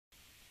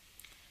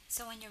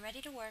So when you're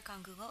ready to work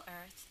on Google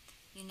Earth,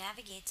 you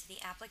navigate to the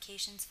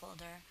Applications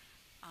folder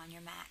on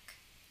your Mac,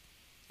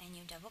 and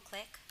you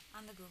double-click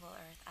on the Google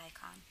Earth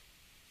icon.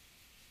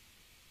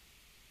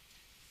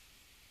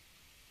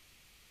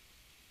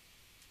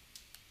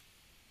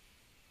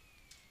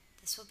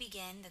 This will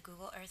begin the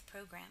Google Earth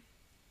program.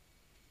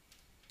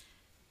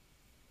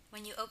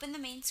 When you open the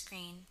main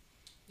screen,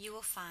 you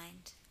will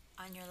find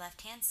on your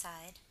left-hand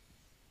side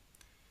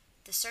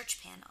the search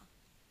panel.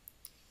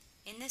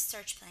 In this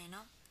search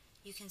panel,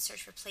 you can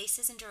search for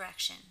places and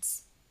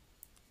directions.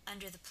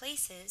 Under the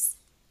places,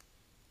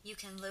 you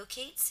can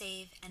locate,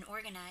 save, and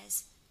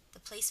organize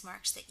the place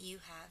marks that you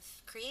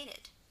have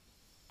created.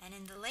 And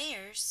in the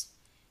layers,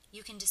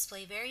 you can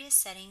display various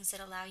settings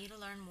that allow you to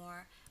learn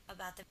more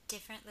about the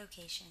different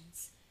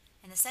locations.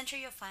 In the center,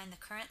 you'll find the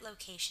current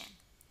location.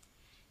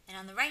 And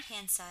on the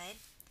right-hand side,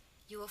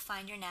 you will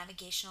find your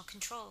navigational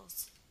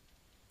controls.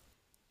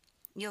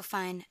 You'll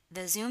find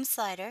the zoom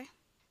slider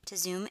to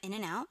zoom in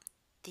and out,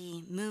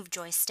 the move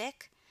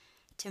joystick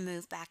to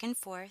move back and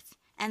forth,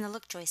 and the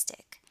look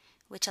joystick,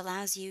 which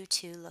allows you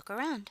to look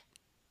around.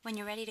 When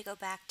you're ready to go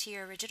back to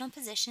your original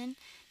position,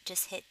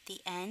 just hit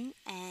the N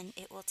and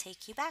it will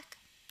take you back.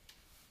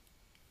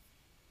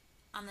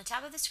 On the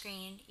top of the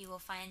screen, you will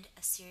find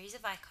a series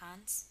of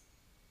icons.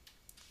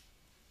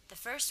 The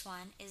first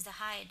one is the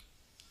Hide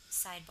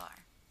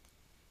sidebar.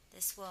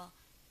 This will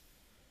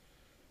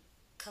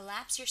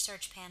collapse your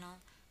search panel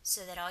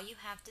so that all you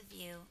have to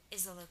view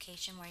is the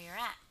location where you're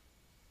at.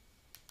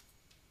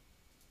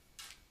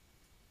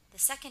 The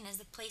second is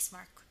the place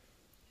mark.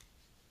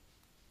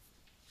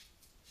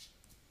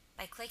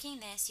 By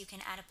clicking this, you can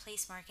add a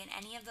place mark in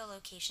any of the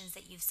locations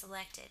that you've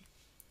selected.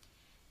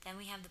 Then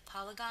we have the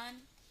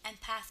polygon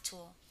and path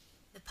tool.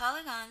 The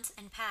polygons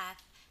and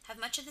path have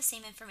much of the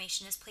same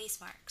information as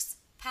place marks.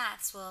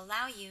 Paths will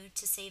allow you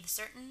to save a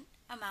certain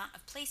amount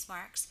of place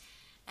marks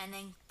and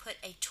then put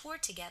a tour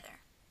together.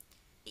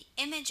 The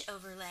image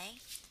overlay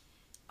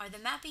are the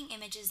mapping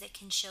images that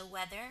can show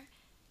weather,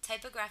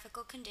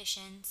 typographical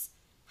conditions,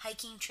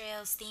 hiking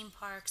trails, theme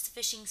parks,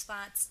 fishing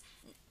spots,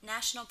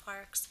 national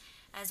parks,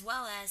 as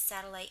well as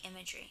satellite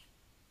imagery.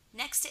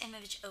 Next to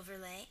image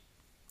overlay,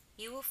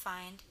 you will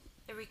find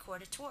the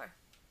record a tour.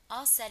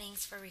 All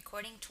settings for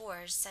recording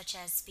tours, such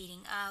as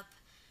speeding up,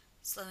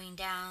 slowing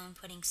down,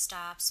 putting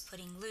stops,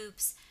 putting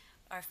loops,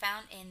 are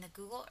found in the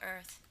Google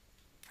Earth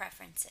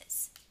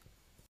preferences.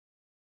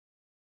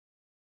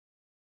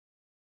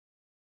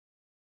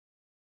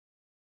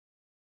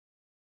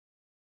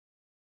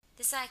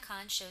 This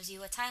icon shows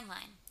you a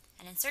timeline,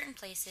 and in certain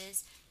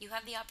places, you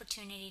have the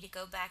opportunity to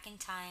go back in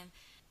time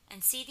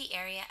and see the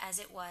area as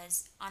it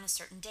was on a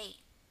certain date.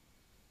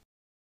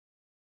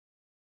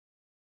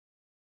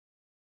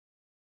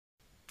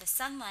 The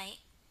sunlight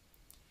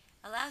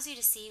allows you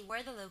to see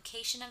where the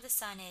location of the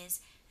sun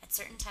is at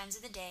certain times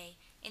of the day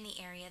in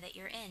the area that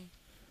you're in.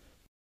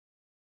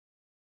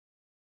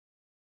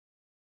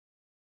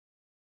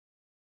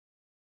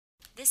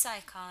 This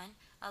icon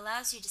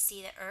allows you to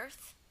see the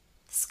Earth,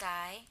 the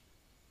sky,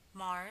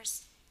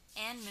 Mars,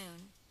 and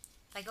Moon.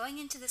 By going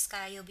into the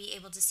sky, you'll be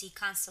able to see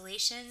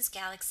constellations,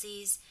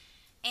 galaxies,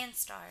 and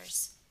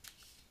stars.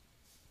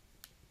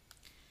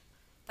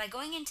 By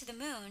going into the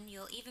Moon,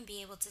 you'll even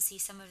be able to see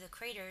some of the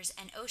craters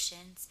and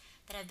oceans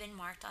that have been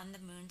marked on the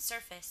Moon's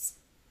surface.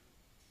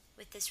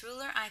 With this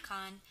ruler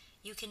icon,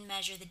 you can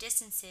measure the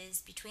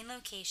distances between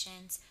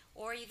locations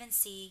or even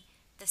see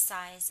the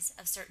size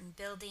of certain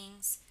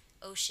buildings,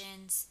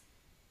 oceans,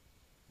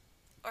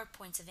 or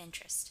points of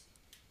interest.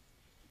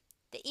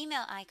 The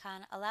email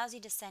icon allows you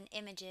to send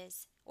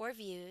images or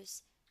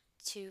views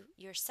to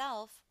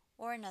yourself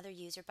or another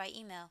user by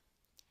email.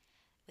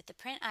 With the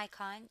print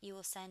icon, you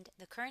will send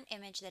the current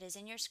image that is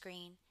in your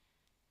screen.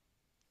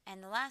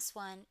 And the last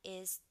one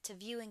is to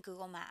view in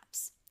Google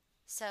Maps.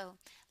 So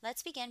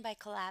let's begin by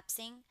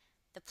collapsing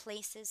the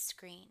Places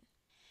screen.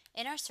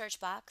 In our search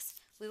box,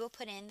 we will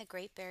put in the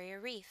Great Barrier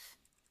Reef.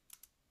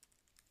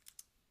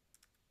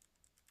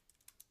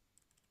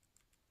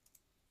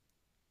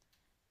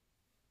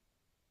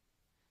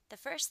 The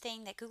first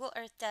thing that Google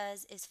Earth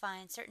does is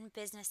find certain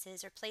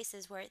businesses or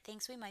places where it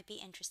thinks we might be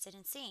interested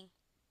in seeing.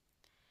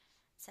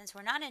 Since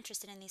we're not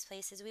interested in these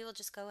places, we will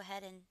just go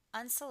ahead and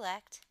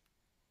unselect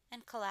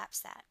and collapse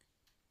that.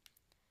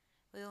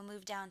 We will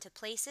move down to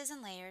Places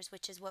and Layers,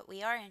 which is what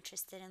we are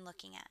interested in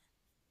looking at.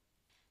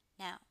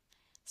 Now,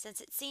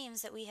 since it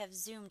seems that we have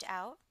zoomed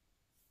out,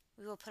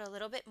 we will put a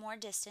little bit more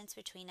distance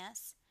between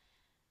us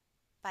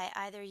by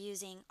either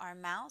using our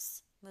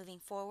mouse, moving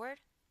forward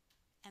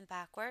and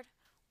backward,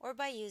 or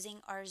by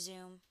using our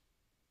zoom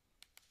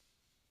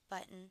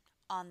button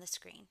on the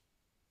screen.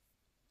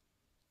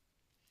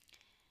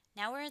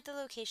 Now we're at the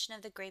location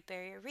of the Great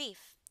Barrier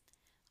Reef,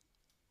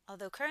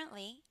 although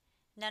currently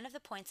none of the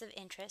points of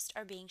interest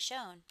are being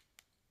shown.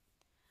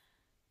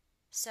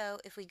 So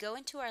if we go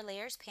into our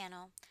Layers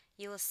panel,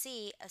 you will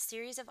see a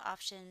series of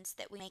options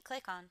that we may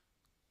click on.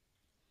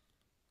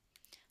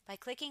 By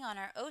clicking on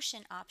our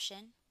Ocean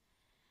option,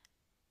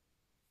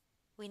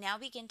 we now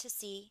begin to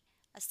see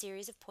a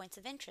series of points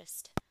of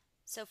interest.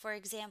 So for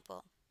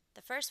example,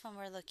 The first one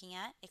we're looking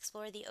at,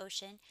 Explore the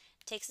Ocean,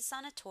 takes us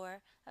on a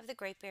tour of the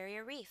Great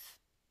Barrier Reef.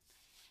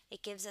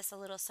 It gives us a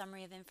little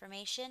summary of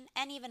information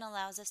and even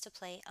allows us to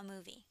play a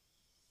movie.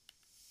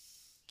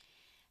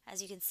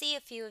 As you can see, a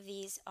few of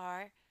these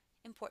are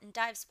important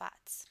dive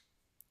spots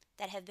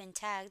that have been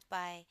tagged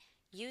by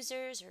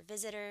users or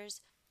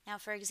visitors. Now,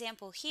 for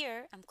example,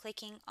 here I'm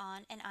clicking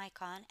on an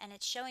icon and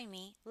it's showing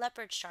me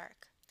leopard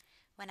shark.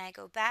 When I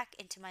go back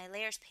into my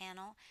layers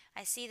panel,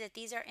 I see that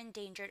these are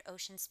endangered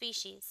ocean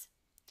species.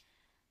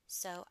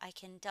 So I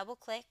can double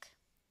click,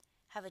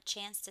 have a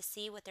chance to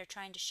see what they're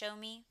trying to show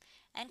me,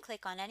 and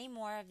click on any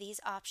more of these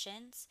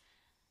options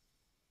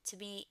to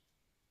be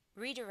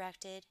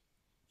redirected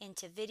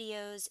into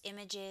videos,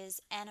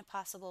 images, and a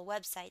possible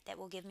website that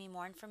will give me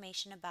more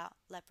information about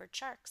leopard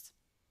sharks.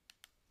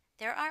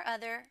 There are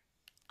other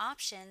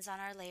options on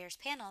our layers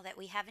panel that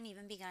we haven't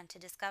even begun to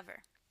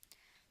discover.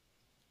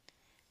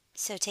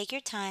 So take your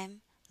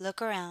time,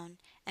 look around,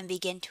 and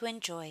begin to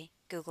enjoy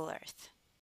Google Earth.